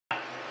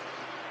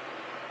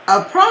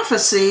A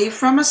prophecy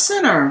from a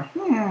sinner.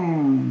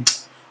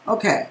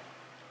 Okay.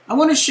 I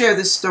want to share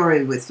this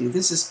story with you.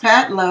 This is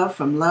Pat Love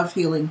from Love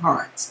Healing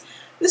Hearts.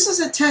 This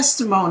is a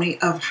testimony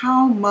of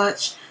how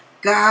much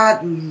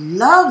God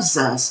loves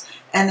us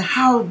and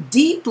how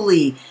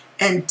deeply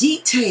and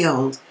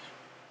detailed,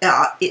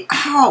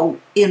 how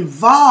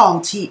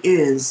involved He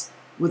is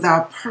with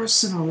our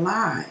personal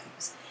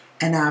lives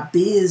and our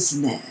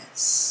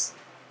business.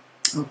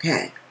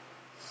 Okay.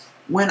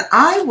 When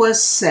I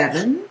was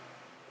 7,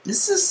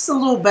 this is a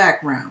little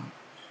background.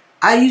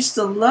 I used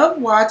to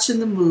love watching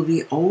the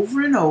movie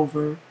over and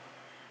over,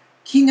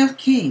 King of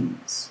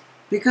Kings,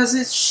 because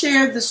it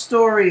shared the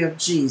story of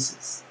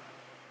Jesus.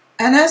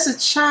 And as a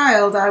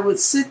child, I would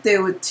sit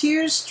there with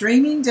tears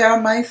streaming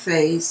down my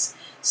face,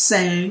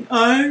 saying,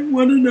 I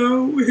want to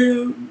know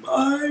Him.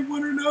 I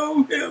want to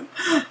know Him.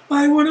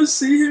 I want to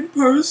see Him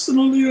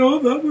personally. Oh,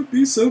 that would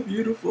be so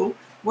beautiful.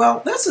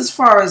 Well, that's as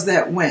far as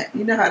that went.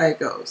 You know how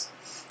that goes.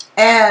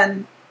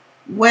 And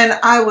when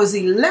I was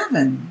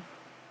 11,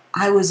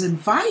 I was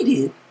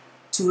invited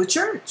to a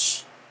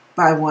church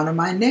by one of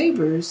my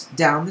neighbors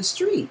down the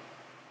street.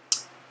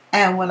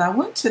 And when I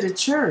went to the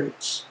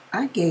church,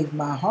 I gave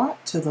my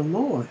heart to the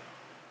Lord.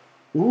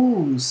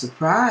 Ooh,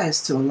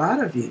 surprise to a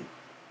lot of you.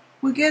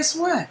 Well, guess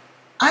what?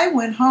 I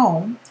went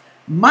home.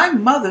 My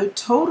mother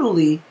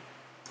totally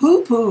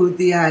poo-pooed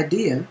the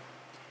idea.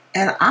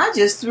 And I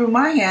just threw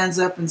my hands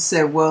up and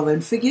said, well,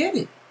 then forget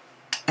it.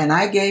 And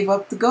I gave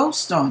up the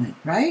ghost on it,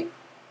 right?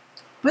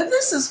 But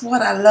this is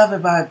what I love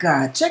about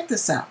God. Check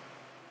this out.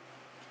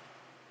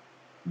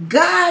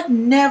 God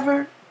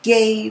never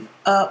gave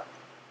up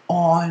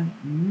on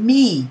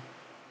me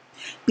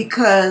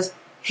because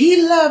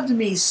He loved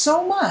me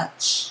so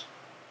much.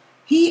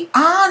 He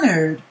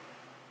honored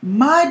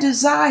my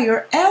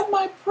desire and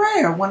my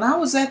prayer when I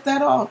was at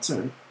that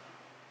altar.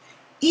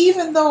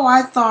 Even though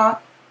I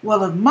thought,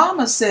 well, if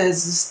Mama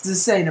says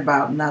this ain't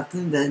about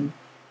nothing, then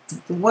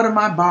what am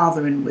I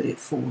bothering with it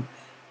for?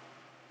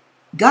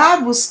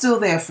 God was still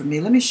there for me.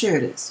 Let me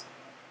share this.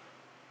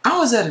 I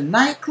was at a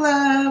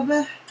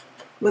nightclub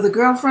with a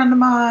girlfriend of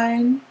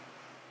mine.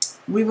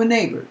 We were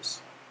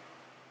neighbors.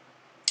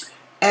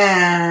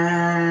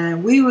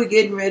 And we were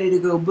getting ready to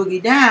go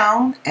boogie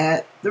down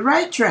at the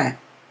Right Track.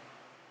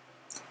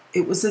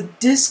 It was a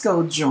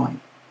disco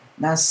joint.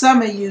 Now,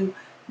 some of you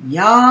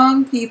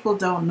young people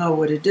don't know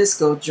what a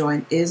disco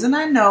joint is, and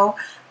I know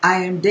I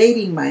am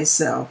dating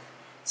myself.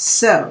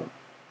 So,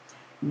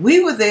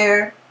 we were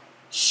there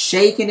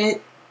shaking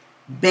it,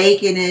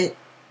 baking it,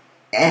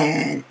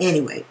 and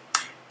anyway.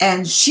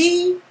 And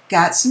she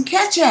got some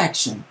catch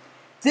action.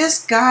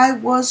 This guy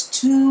was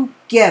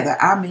together.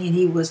 I mean,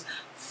 he was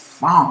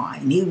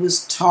fine. He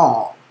was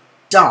tall,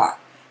 dark,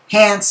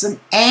 handsome,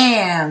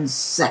 and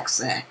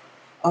sexy.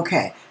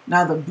 Okay,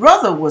 now the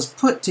brother was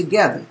put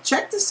together.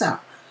 Check this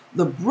out.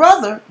 The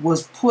brother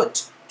was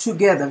put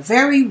together,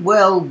 very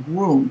well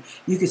groomed.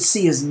 You could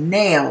see his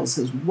nails,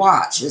 his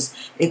watch, his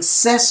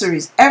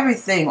accessories,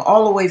 everything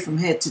all the way from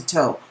head to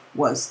toe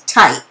was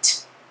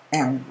tight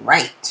and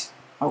right.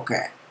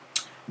 Okay.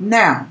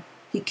 Now,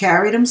 he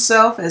carried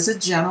himself as a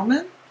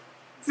gentleman.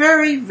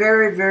 Very,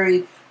 very,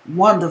 very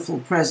wonderful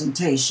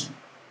presentation.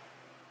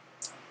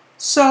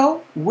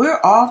 So,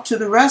 we're off to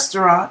the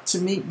restaurant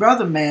to meet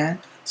Brother Man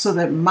so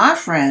that my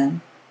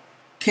friend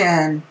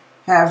can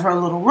have her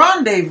little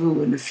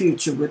rendezvous in the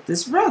future with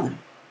this brother.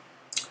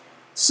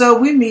 So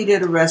we meet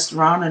at a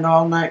restaurant, an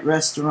all-night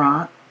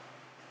restaurant,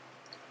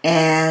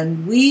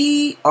 and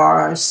we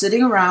are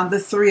sitting around, the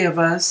three of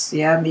us,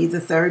 yeah, me,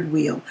 the third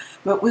wheel,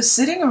 but we're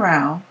sitting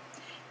around,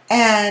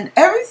 and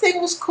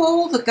everything was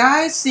cool. The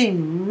guy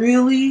seemed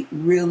really,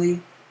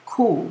 really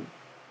cool.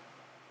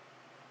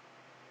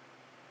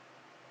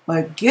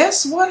 But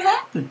guess what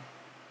happened?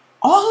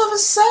 All of a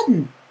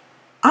sudden,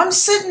 I'm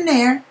sitting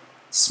there,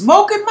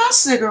 smoking my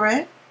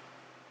cigarette,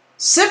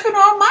 sipping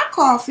on my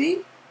coffee,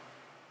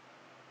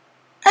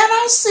 and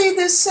I see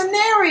this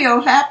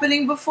scenario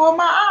happening before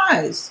my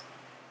eyes.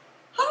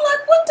 I'm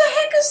like, what the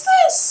heck is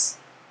this?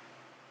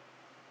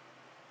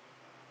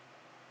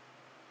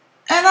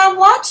 And I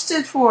watched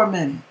it for a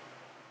minute.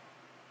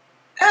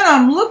 And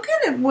I'm looking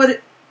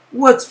at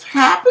what's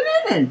happening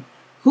and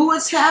who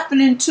it's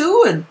happening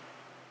to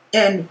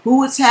and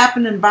who it's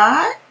happening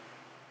by.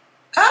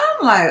 And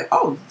I'm like,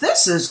 oh,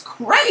 this is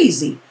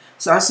crazy.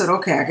 So I said,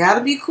 okay, I got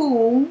to be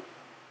cool.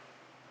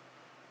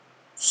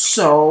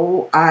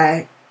 So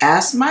I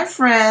asked my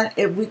friend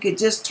if we could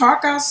just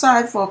talk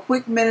outside for a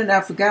quick minute. I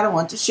forgot I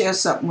wanted to share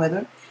something with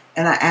her.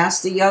 And I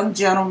asked the young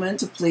gentleman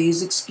to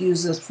please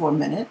excuse us for a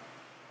minute.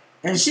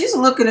 And she's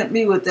looking at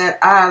me with that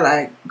eye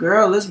like,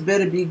 girl, this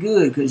better be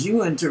good because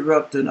you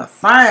interrupting a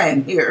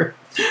thing here.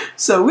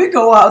 So we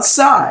go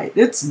outside.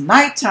 It's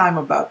nighttime,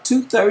 about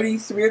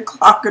 2:30, 3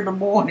 o'clock in the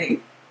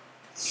morning.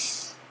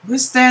 We're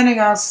standing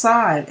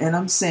outside and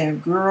I'm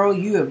saying, girl,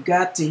 you have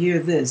got to hear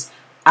this.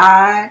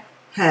 I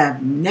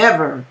have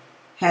never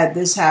had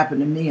this happen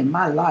to me in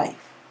my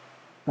life,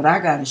 but I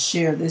got to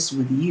share this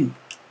with you.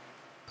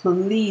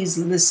 Please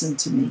listen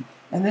to me.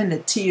 And then the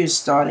tears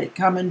started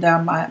coming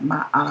down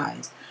my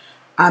eyes.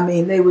 I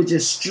mean, they were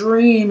just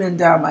streaming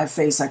down my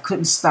face. I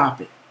couldn't stop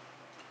it.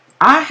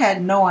 I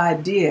had no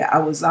idea I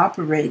was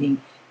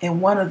operating in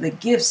one of the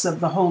gifts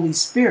of the Holy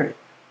Spirit.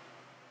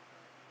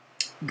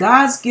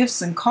 God's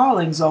gifts and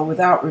callings are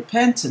without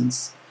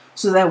repentance.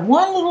 So that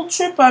one little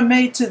trip I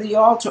made to the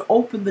altar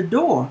opened the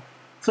door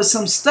for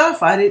some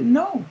stuff I didn't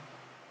know.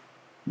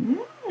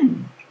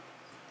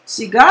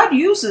 See, God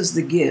uses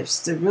the gifts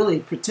to really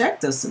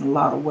protect us in a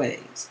lot of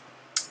ways.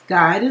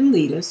 Guide and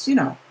lead us,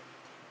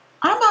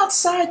 I'm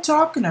outside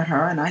talking to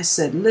her, and I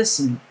said,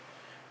 listen,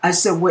 I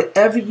said,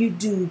 whatever you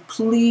do,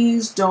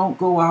 please don't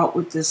go out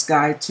with this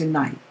guy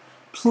tonight.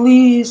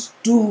 Please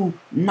do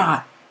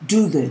not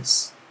do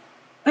this.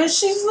 And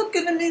she's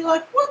looking at me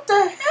like, what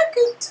the heck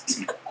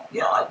is,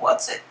 like,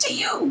 what's it to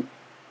you?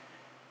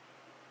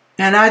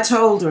 And I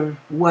told her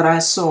what I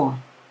saw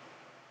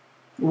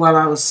while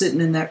I was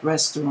sitting in that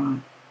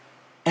restaurant.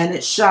 And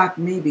it shocked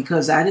me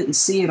because I didn't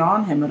see it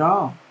on him at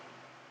all.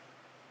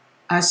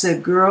 I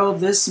said, girl,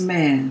 this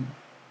man,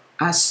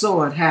 I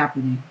saw it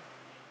happening.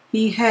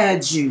 He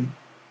had you.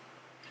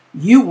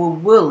 You were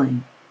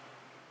willing,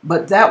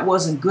 but that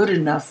wasn't good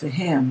enough for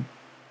him.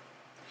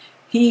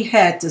 He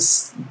had to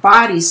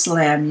body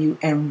slam you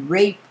and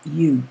rape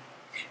you.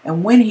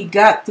 And when he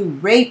got through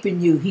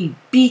raping you, he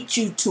beat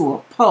you to a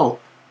pulp.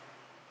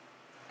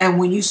 And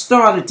when you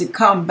started to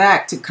come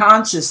back to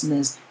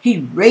consciousness, he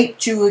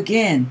raped you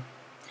again.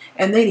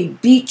 And then he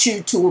beat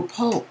you to a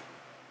pulp.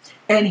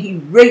 And he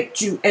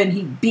raped you and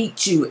he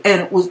beat you.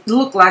 And it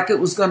looked like it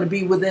was going to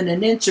be within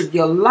an inch of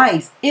your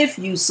life if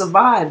you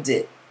survived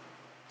it.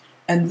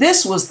 And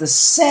this was the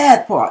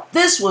sad part.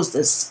 This was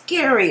the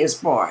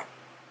scariest part.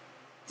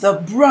 The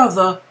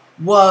brother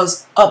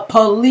was a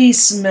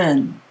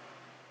policeman.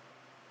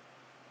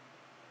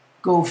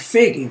 Go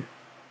figure.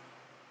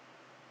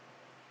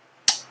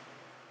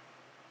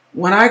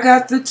 When I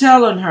got to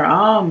telling her,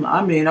 I'm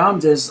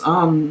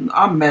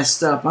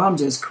messed up. I'm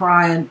just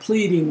crying,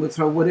 pleading with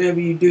her, whatever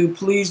you do,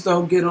 please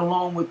don't get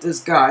along with this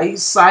guy.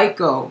 He's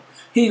psycho.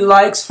 He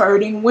likes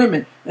hurting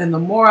women. And the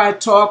more I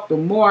talked, the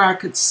more I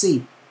could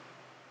see.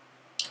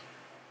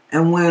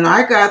 And when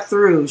I got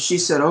through, she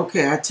said,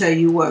 okay, I tell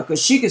you what,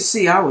 because she could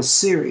see I was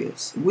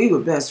serious. We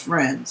were best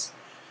friends.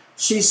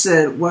 She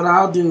said, what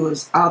I'll do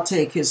is I'll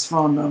take his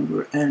phone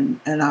number and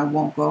I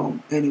won't go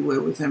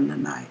anywhere with him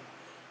tonight.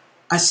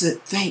 I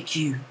said, thank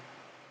you.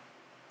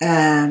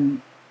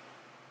 And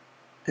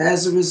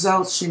as a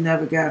result, she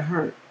never got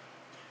hurt.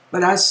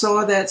 But I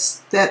saw that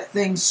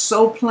thing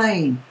so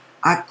plain.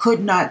 I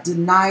could not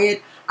deny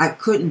it. I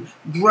couldn't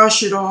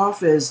brush it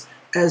off as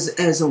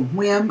a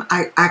whim.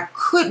 I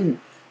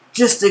couldn't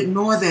just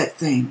ignore that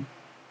thing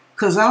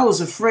because I was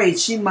afraid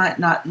she might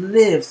not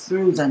live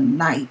through the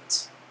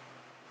night.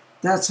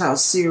 That's how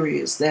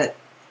serious that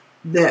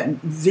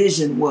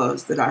vision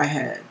was that I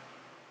had.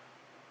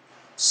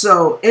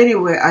 So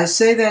anyway, I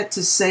say that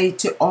to say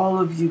to all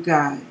of you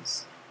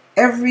guys,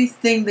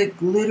 everything that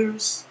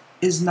glitters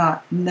is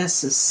not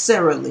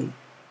necessarily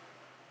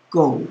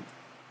gold.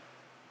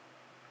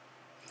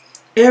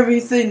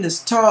 Everything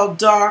that's tall,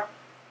 dark,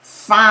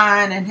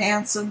 fine, and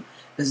handsome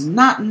is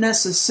not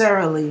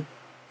necessarily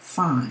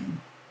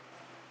fine.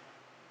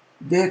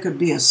 There could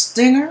be a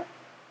stinger,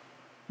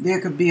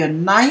 there could be a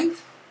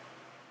knife,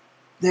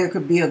 there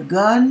could be a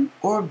gun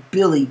or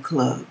billy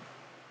club.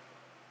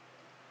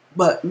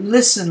 But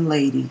listen,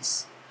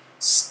 ladies,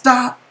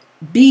 stop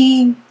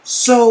being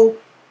so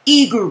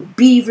eager,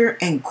 beaver,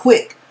 and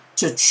quick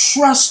to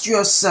trust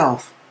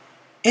yourself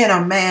in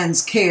a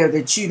man's care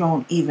that you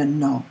don't even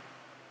know.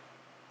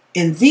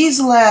 In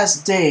these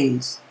last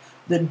days,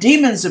 the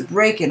demons are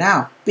breaking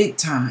out big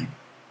time.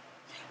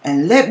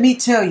 And let me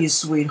tell you,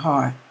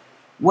 sweetheart,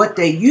 what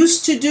they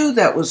used to do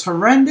that was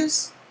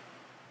horrendous,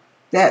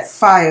 that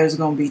fire is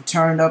going to be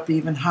turned up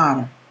even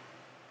hotter.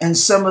 And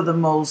some of the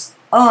most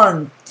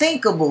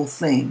unthinkable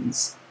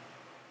things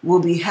will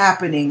be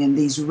happening in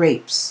these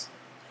rapes.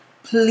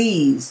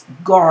 Please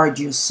guard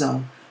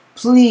yourself.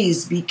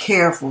 Please be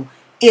careful.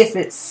 If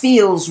it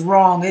feels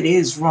wrong, it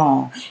is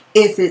wrong.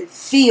 If it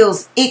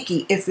feels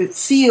icky, if it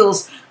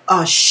feels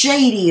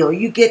shady, or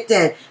you get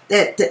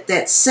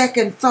that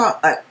second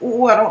thought, like,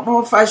 oh, I don't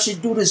know if I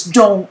should do this,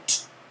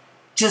 don't.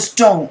 Just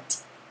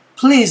don't.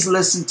 Please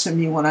listen to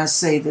me when I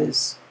say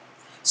this.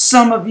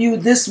 Some of you,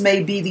 this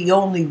may be the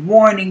only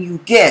warning you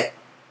get.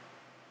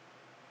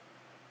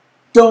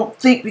 Don't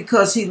think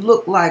because he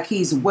looked like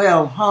he's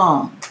well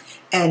hung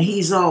and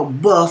he's all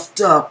buffed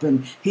up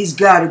and he's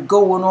got it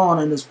going on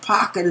and his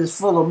pocket is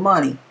full of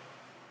money.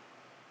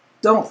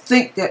 Don't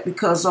think that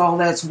because all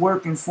that's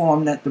working for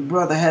him that the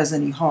brother has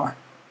any heart.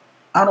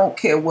 I don't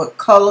care what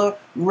color,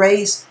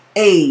 race,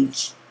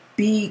 age.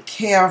 Be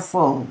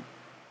careful.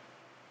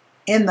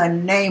 In the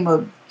name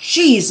of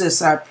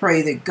Jesus, I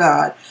pray that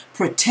God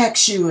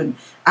protects you, and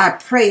I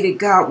pray that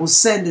God will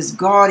send his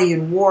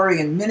guardian,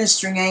 warrior, and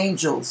ministering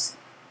angels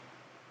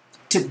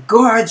to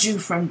guard you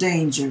from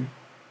danger.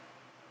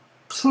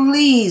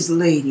 Please,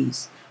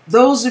 ladies,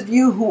 those of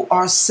you who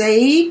are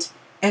saved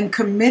and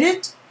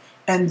committed,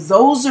 and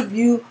those of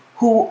you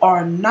who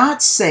are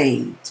not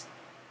saved,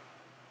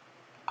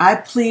 I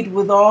plead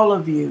with all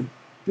of you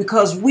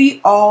because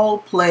we all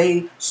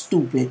play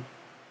stupid.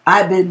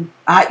 I've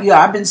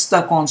been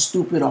stuck on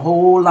stupid a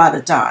whole lot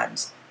of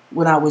times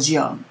when I was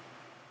young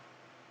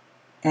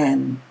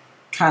and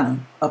kind of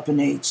up in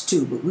age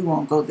too, but we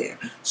won't go there.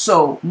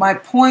 So my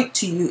point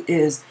to you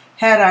is,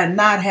 had I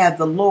not had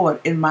the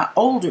Lord in my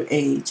older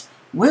age,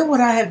 where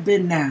would I have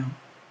been now?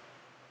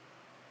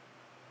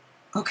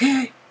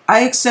 Okay,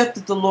 I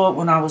accepted the Lord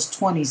when I was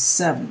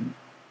 27.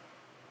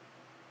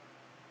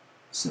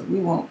 So we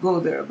won't go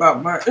there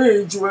about my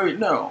age right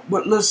now.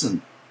 But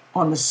listen,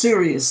 on the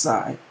serious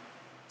side,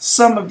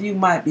 some of you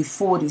might be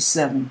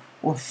 47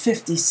 or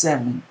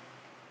 57.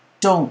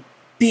 Don't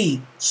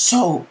be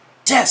so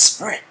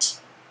desperate.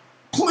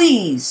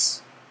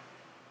 Please.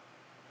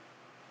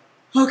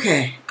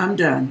 Okay, I'm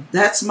done.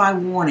 That's my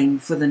warning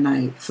for the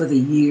night, for the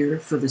year,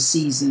 for the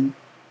season.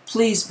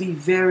 Please be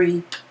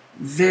very,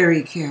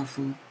 very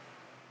careful.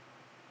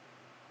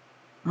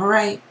 All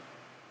right?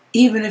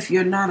 Even if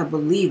you're not a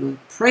believer,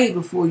 pray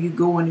before you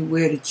go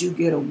anywhere that you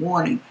get a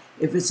warning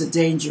if it's a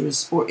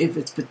dangerous or if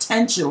it's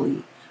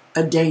potentially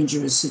a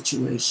dangerous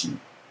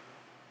situation.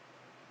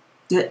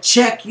 That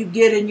check you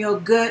get in your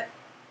gut,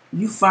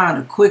 you find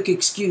a quick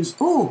excuse.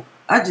 Oh,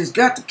 I just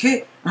got the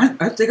case.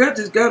 I think I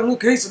just got a little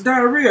case of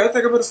diarrhea. I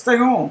think I better stay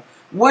home.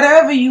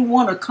 Whatever you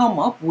want to come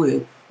up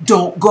with,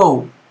 don't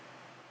go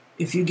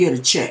if you get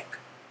a check.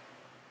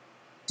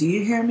 Do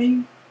you hear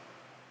me?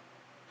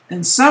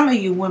 And some of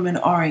you women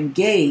are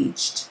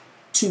engaged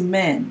to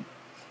men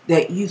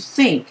that you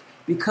think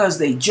because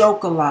they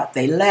joke a lot,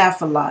 they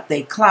laugh a lot,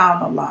 they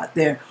clown a lot,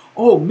 they're,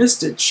 oh,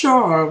 Mr.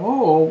 Charm,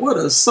 oh, what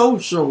a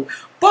social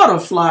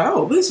butterfly,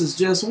 oh, this is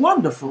just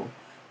wonderful.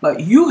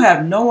 But you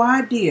have no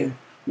idea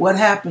what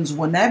happens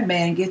when that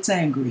man gets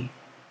angry.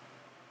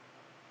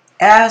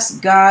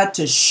 Ask God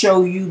to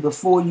show you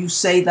before you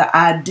say the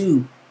I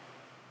do.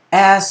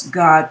 Ask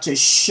God to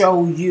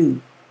show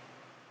you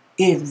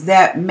if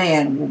that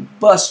man will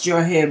bust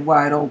your head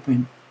wide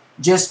open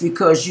just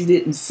because you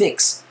didn't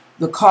fix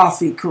the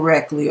coffee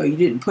correctly or you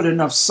didn't put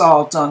enough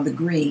salt on the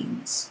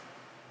greens.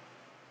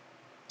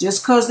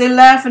 Just because they're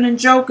laughing and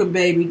joking,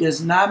 baby,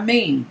 does not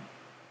mean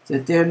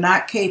that they're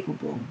not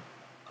capable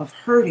of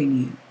hurting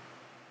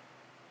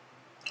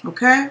you.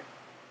 Okay?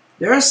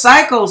 There are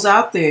psychos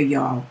out there,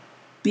 y'all.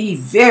 Be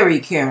very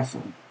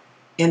careful.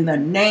 In the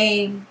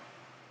name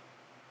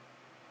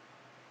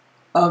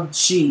of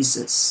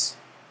Jesus.